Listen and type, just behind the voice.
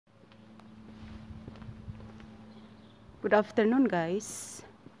Good afternoon, guys.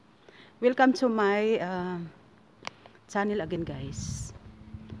 Welcome to my channel again, guys.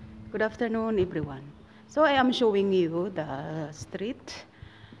 Good afternoon, everyone. So I am showing you the street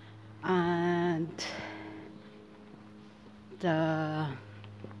and the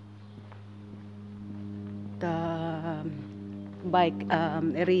bike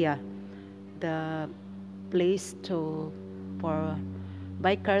area, the place for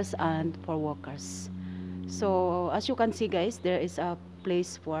bikers and for walkers. So as you can see, guys, there is a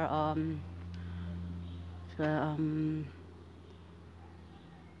place for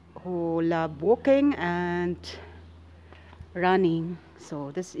who love walking and running.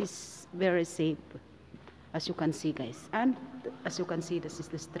 So this is very safe, as you can see, guys. And as you can see, this is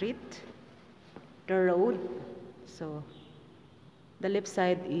the street, the road. So the left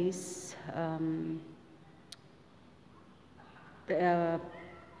side is the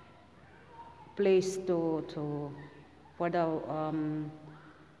place for the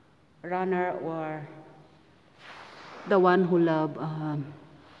runner or the one who love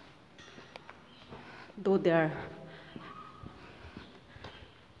do their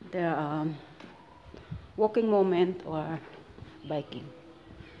walking moment or biking.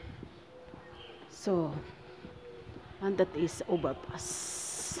 So, and that is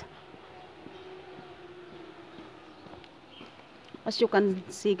overpass. As you can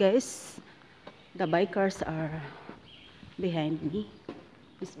see, guys, the bikers are behind me.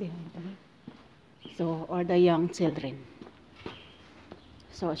 Is behind me. So, or the young children.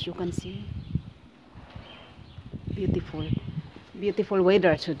 So as you can see, beautiful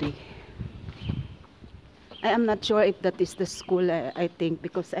weather today. I am not sure if that is the school. I think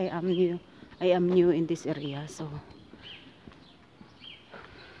because I am new in this area, so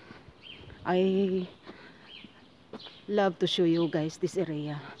I love to show you guys this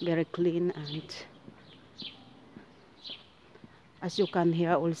area, very clean, and as you can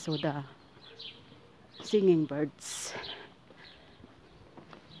hear also the singing birds.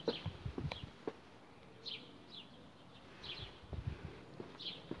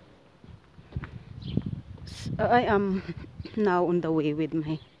 I am now on the way with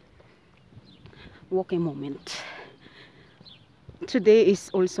my walking moment. Today is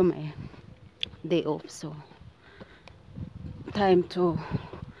also my day off, so time to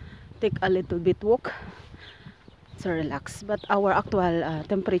take a little bit walk to relax. But our actual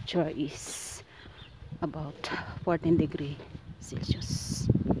temperature is about 14 degrees Celsius.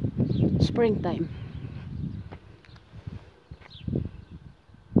 Springtime.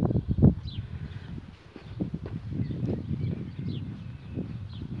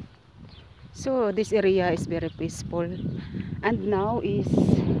 So this area is very peaceful, and now is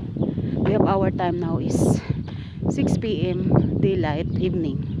we have our time now is 6 p.m. daylight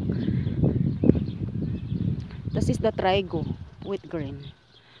evening. This is the trigo with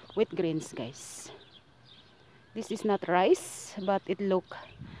grains, guys. This is not rice, but it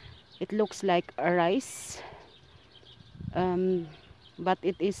looks like a rice, but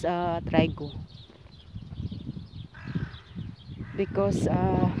it is a trigo because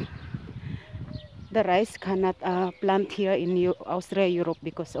the rice cannot plant here in Australia, Europe,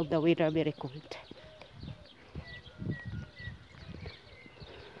 because of the weather very cold.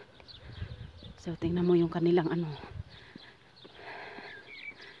 So tingnan mo yung kanilang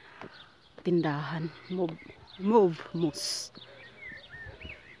tindahan, moose.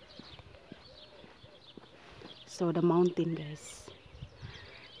 So the mountain, guys.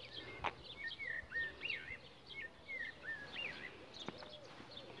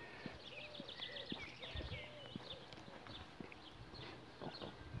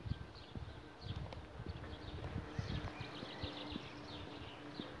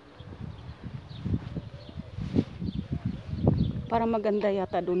 Para maganda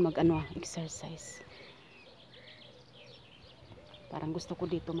yata doon exercise. Parang gusto ko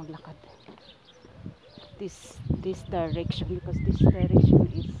dito maglakad. This direction, because this direction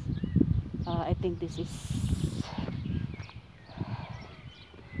is I think this is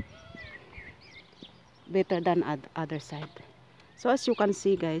better than other side. So as you can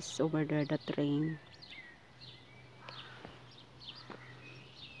see, guys, over there the train.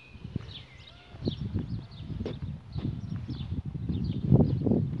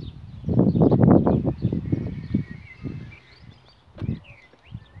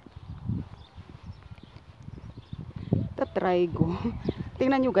 Trigo.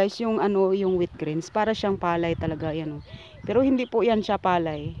 Tingnan nyo, guys, yung yung wheat grains, para siyang palay talaga yan. Pero hindi po yan siya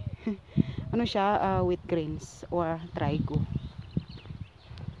palay. Siya wheat grains or trigo.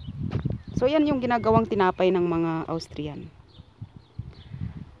 So yan yung ginagawang tinapay ng mga Austrian.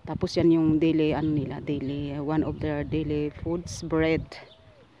 Tapos yan yung daily ano nila, daily one of their daily foods, bread.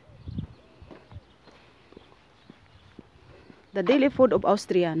 The daily food of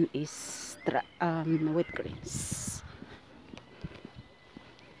Austrian is wheat grains.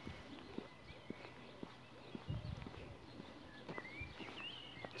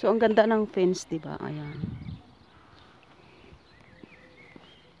 So ang ganda ng fence, 'di ba? Ayan.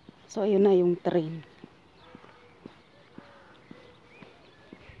 So ayun na yung train.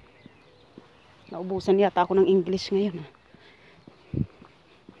 Naubusan yata ako ng English ngayon.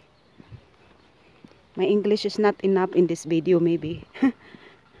 My English is not enough in this video maybe.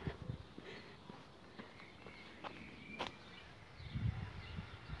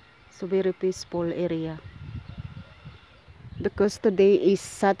 So very peaceful area. Because today is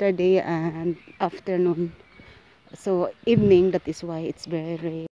Saturday and afternoon. So evening, that is why it's very